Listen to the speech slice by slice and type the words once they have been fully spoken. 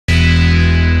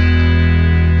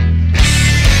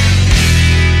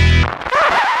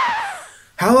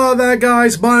Hello there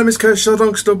guys, my name is Kirsty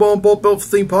on board for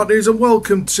Theme Park News, and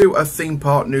welcome to a Theme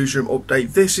Park Newsroom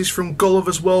update. This is from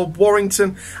Gullivers World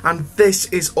Warrington, and this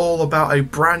is all about a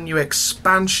brand new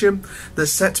expansion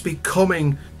that's set to be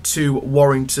coming to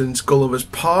Warrington's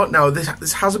Gullivers Park. Now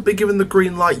this hasn't been given the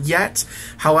green light yet,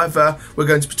 however we're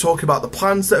going to be talking about the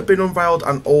plans that have been unveiled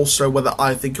and also whether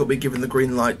I think it'll be given the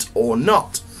green light or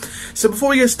not. So before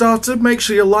we get started, make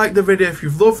sure you like the video if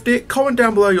you've loved it, comment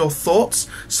down below your thoughts,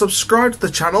 subscribe to the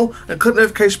channel and click the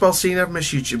notification bell so you never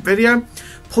miss a YouTube video.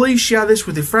 Please share this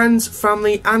with your friends,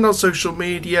 family and on social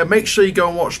media. Make sure you go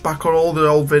and watch back on all the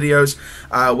old videos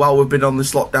while we've been on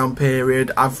this lockdown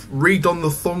period. I've redone the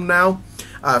thumbnail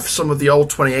for some of the old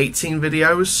 2018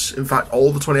 videos, in fact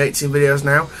all the 2018 videos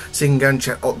now, so you can go and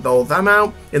check all them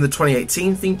out in the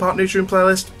 2018 Theme Park Newsroom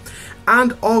playlist.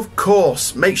 And of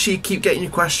course, make sure you keep getting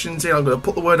your questions in. I'm going to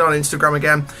put the word on Instagram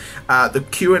again. The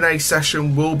Q&A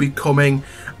session will be coming.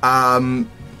 I am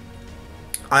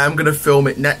going to film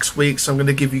it next week, so I'm going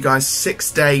to give you guys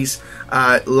 6 days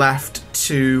left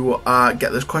to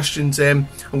get those questions in.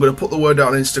 I'm going to put the word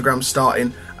out on Instagram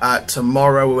starting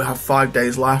tomorrow. We'll have 5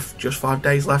 days left, just 5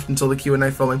 days left until the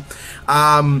Q&A filming.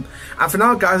 And for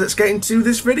now, guys, let's get into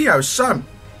this video. So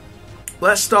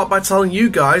let's start by telling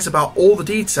you guys about all the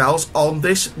details on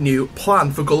this new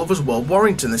plan for Gullivers World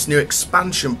Warrington, this new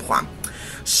expansion plan.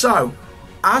 So,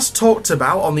 as talked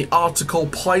about on the article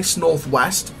Place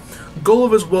Northwest,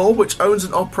 Gullivers World, which owns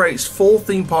and operates 4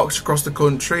 theme parks across the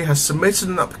country, has submitted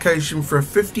an application for a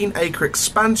 15-acre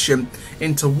expansion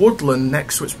into woodland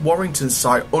next to its Warrington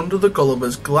site under the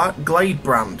Gullivers Glade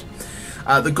brand.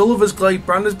 The Gullivers Glade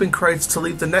brand has been created to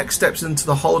lead the next steps into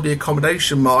the holiday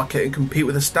accommodation market and compete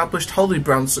with established holiday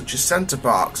brands such as Center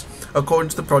Parcs, according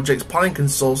to the project's planning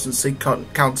consultancy,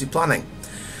 County Planning.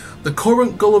 The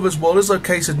current Gullivers World is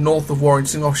located north of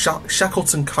Warrington off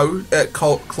Shackleton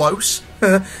Close,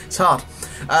 it's hard,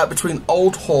 between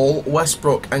Old Hall,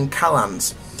 Westbrook and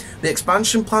Callans. The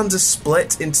expansion plans are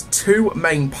split into 2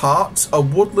 main parts: a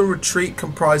woodland retreat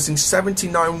comprising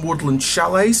 79 woodland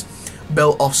chalets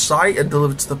built off-site and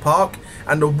delivered to the park,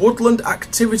 and a woodland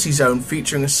activity zone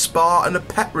featuring a spa and a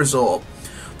pet resort.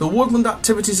 The woodland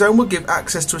activity zone will give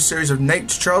access to a series of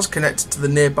nature trails connected to the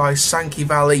nearby Sankey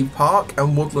Valley Park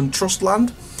and Woodland Trust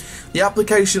land. The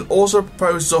application also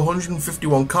proposes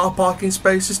 151 car parking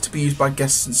spaces to be used by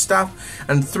guests and staff,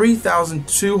 and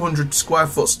 3,200 square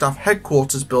foot staff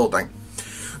headquarters building.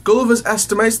 Gullivers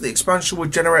estimates that the expansion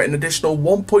would generate an additional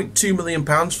 £1.2 million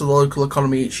for the local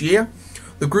economy each year.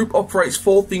 The group operates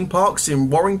 4 theme parks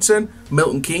in Warrington,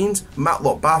 Milton Keynes,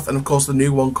 Matlock Bath and of course the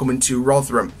new one coming to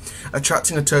Rotherham,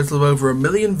 attracting a total of over 1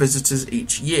 million visitors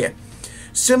each year.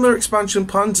 Similar expansion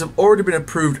plans have already been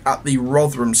approved at the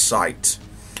Rotherham site.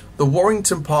 The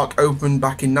Warrington Park opened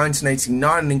back in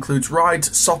 1989 and includes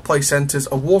rides, soft play centres,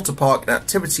 a water park and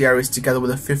activity areas together with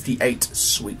a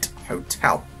 58-suite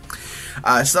hotel. So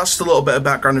that's just a little bit of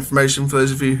background information for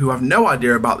those of you who have no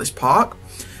idea about this park.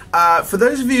 For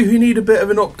those of you who need a bit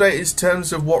of an update in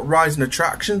terms of what rides and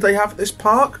attractions they have at this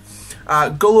park,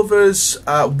 Gullivers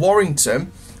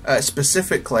Warrington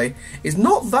specifically is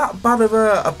not that bad of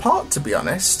a park, to be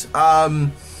honest.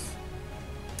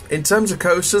 In terms of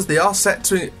coasters, they are set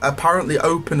to apparently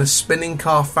open a spinning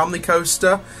car family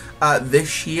coaster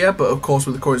this year, but of course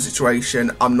with the current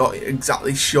situation I'm not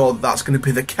exactly sure that's going to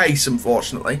be the case,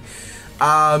 unfortunately.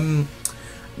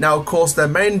 Now, of course, their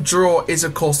main draw is,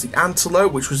 of course, the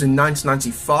Antelope, which was in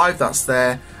 1995. That's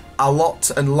their Alot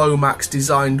and Lomax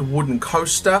designed wooden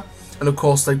coaster. And, of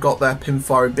course, they've got their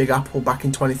Pinfire Big Apple back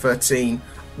in 2013,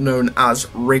 known as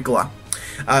Wriggler.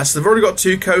 So they've already got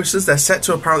 2 coasters. They're set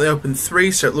to apparently open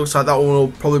 3, so it looks like that one will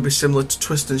probably be similar to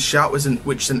Twist and Shout,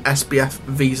 which is an SBF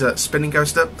Visa spinning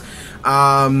coaster.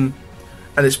 And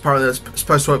it's apparently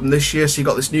supposed to open this year, so you've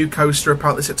got this new coaster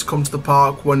apparently set to come to the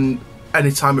park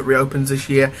anytime it reopens this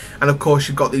year, and of course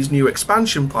you've got these new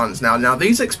expansion plans now. Now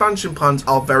these expansion plans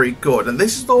are very good, and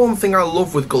this is the one thing I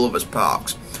love with Gullivers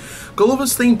parks.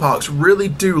 Gullivers theme parks really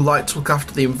do like to look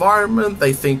after the environment.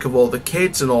 They think of all the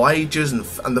kids and all ages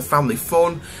and the family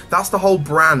fun. That's the whole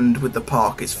brand with the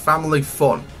park, it's family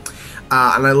fun.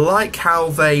 And I like how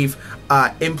they've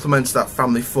implemented that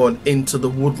family fun into the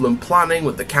woodland planning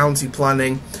with the county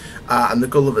planning and the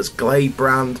Gullivers Glade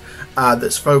brand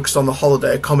that's focused on the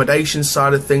holiday accommodation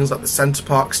side of things, like the Center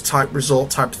Parcs type resort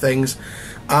type things.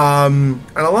 And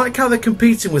I like how they're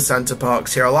competing with Center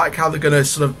Parcs here. I like how they're going to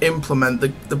sort of implement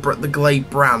the Glade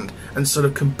brand and sort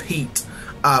of compete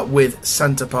with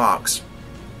Center Parcs.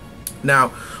 Now,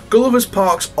 Gullivers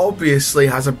Parks obviously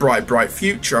has a bright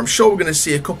future. I'm sure we're going to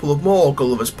see a couple of more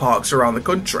Gullivers Parks around the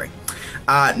country.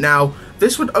 Now,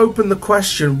 this would open the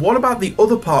question, what about the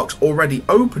other parks already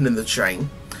open in the chain?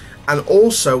 And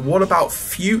also, what about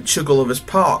future Gulliver's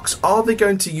parks? Are they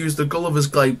going to use the Gulliver's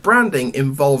Glade branding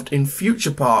involved in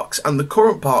future parks and the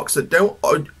current parks that don't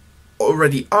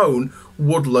already own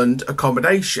woodland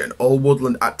accommodation or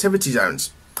woodland activity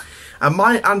zones? And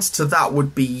my answer to that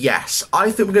would be yes.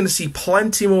 I think we're going to see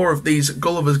plenty more of these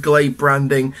Gulliver's Glade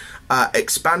branding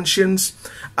expansions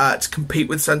to compete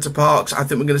with Centre Parks. I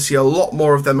think we're going to see a lot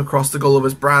more of them across the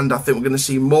Gulliver's brand. I think we're going to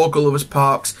see more Gulliver's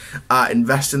Parks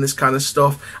invest in this kind of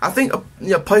stuff. I think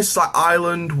places like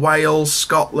Ireland, Wales,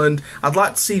 Scotland, I'd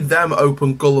like to see them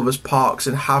open Gulliver's Parks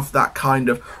and have that kind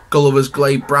of Gulliver's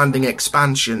Glade branding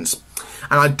expansions.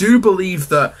 And I do believe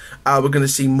that we're going to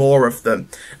see more of them.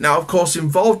 Now, of course,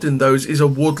 involved in those is a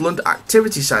woodland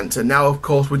activity centre. Now, of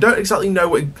course, we don't exactly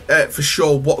know for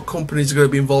sure what companies are going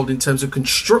to be involved in terms of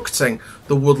constructing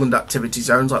the woodland activity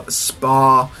zones, like the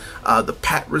spa, the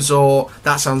pet resort.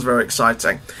 That sounds very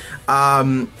exciting.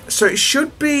 So it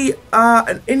should be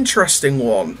an interesting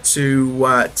one to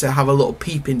have a little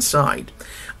peep inside.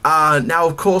 Now,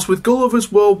 of course, with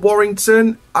Gullivers World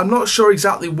Warrington, I'm not sure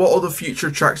exactly what other future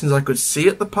attractions I could see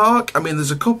at the park. I mean,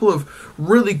 there's a couple of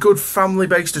really good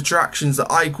family-based attractions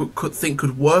that I could think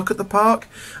could work at the park.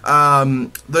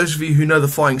 Those of you who know the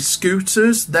flying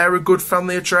scooters, they're a good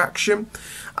family attraction.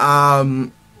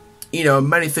 You know,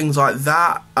 many things like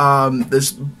that.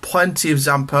 There's plenty of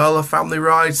Zamperla family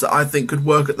rides that I think could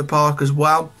work at the park as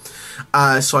well.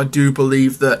 So I do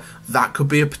believe that that could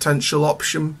be a potential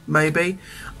option, maybe.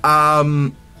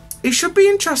 It should be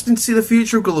interesting to see the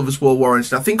future of Gullivers World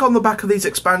Warrington. I think on the back of these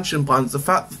expansion plans, the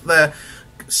fact that they're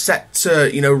set to,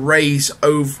 you know, raise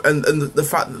over, and the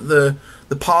fact that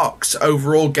the parks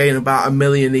overall gain about 1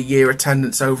 million a year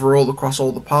attendance overall across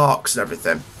all the parks and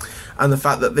everything, and the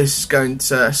fact that this is going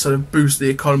to sort of boost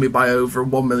the economy by over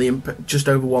 1 million, just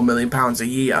over £1 million a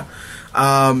year,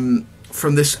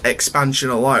 from this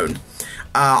expansion alone.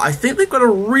 I think they've got a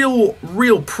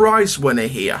real prize winner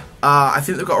here. I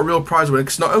think they've got a real prize winner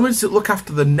because not only does it look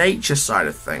after the nature side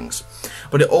of things,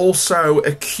 but it also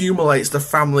accumulates the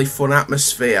family fun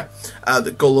atmosphere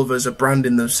that Gullivers are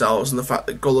branding themselves and the fact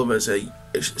that Gullivers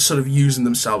are sort of using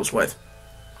themselves with.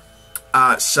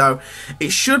 So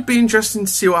it should be interesting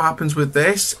to see what happens with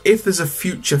this. If there's a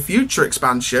future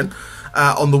expansion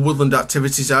on the Woodland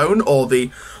Activity Zone or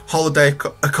the holiday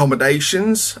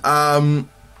accommodations,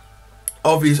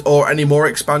 or any more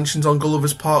expansions on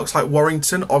Gulliver's Parks like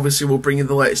Warrington, obviously we'll bring you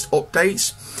the latest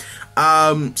updates.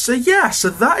 So yeah,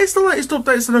 so that is the latest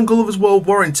updates on Gulliver's World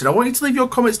Warrington. I want you to leave your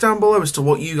comments down below as to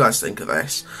what you guys think of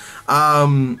this.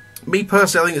 Me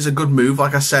personally, I think it's a good move.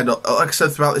 Like I said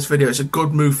throughout this video, it's a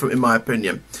good move in my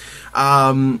opinion.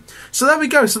 So there we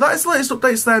go. So that is the latest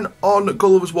updates then on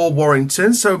Gullivers World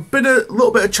Warrington. So a little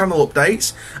bit of channel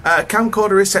updates.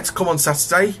 Camcorder is set to come on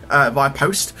Saturday via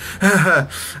post.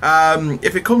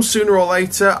 If it comes sooner or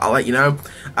later, I'll let you know.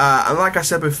 And like I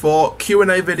said before,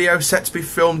 Q&A video set to be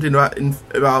filmed in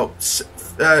about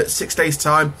 6 days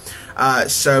time.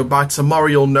 So by tomorrow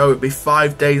you'll know it'll be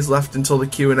 5 days left until the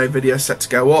Q&A video is set to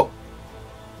go up.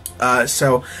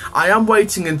 So I am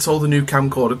waiting until the new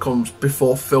camcorder comes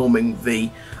before filming the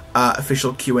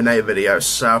official Q&A video.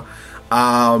 So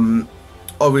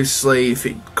obviously if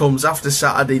it comes after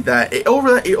Saturday, there it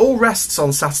all rests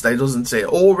on Saturday, doesn't it? It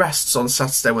all rests on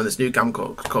Saturday when this new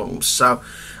camcorder comes. So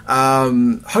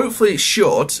hopefully it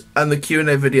should, and the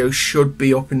Q&A video should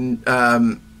be up in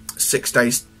 6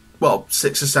 days. Well,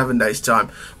 6 or 7 days time,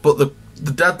 but the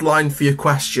deadline for your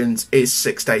questions is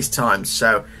 6 days time.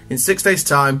 So in 6 days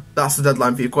time, that's the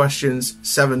deadline for your questions.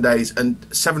 7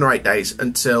 or 8 days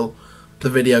until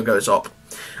the video goes up.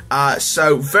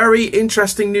 So very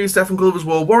interesting news there from Gullivers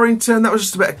World Warrington. That was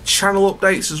just a bit of channel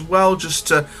updates as well, just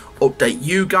to update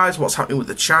you guys what's happening with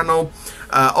the channel.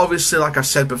 Obviously, like I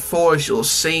said before, as you'll have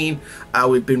seen,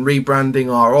 we've been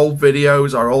rebranding our old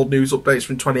videos, our old news updates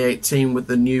from 2018 with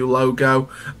the new logo.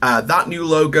 That new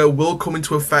logo will come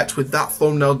into effect with that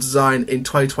thumbnail design in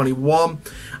 2021.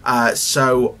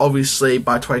 So obviously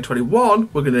by 2021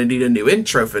 we're going to need a new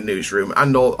intro for Newsroom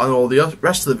and all the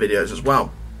rest of the videos as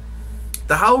well.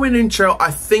 The Halloween intro, I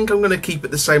think I'm going to keep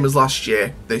it the same as this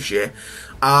year.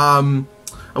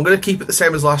 I'm going to keep it the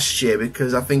same as last year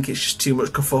because I think it's just too much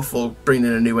kerfuffle bringing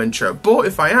in a new intro. But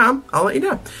if I am, I'll let you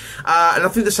know. And I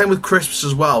think the same with Christmas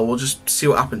as well. We'll just see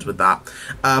what happens with that.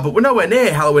 But we're nowhere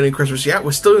near Halloween and Christmas yet.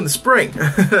 We're still in the spring.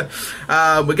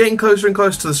 We're getting closer and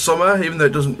closer to the summer, even though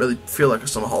it doesn't really feel like a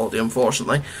summer holiday,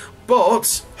 unfortunately.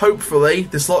 But hopefully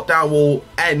this lockdown will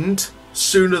end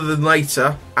sooner than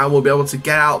later, and we'll be able to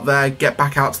get out there, get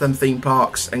back out to them theme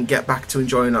parks, and get back to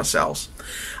enjoying ourselves.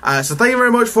 So thank you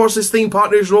very much for watching this theme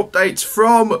park news updates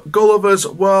from Gullivers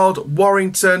World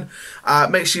Warrington.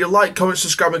 Make sure you like, comment,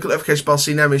 subscribe, and click the notification bell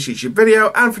so you never miss a YouTube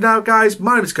video. And for now, guys,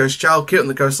 my name is Coast Child, keep on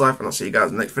the coast life, and I'll see you guys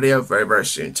in the next video very, very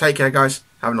soon. Take care, guys.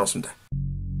 Have an awesome day.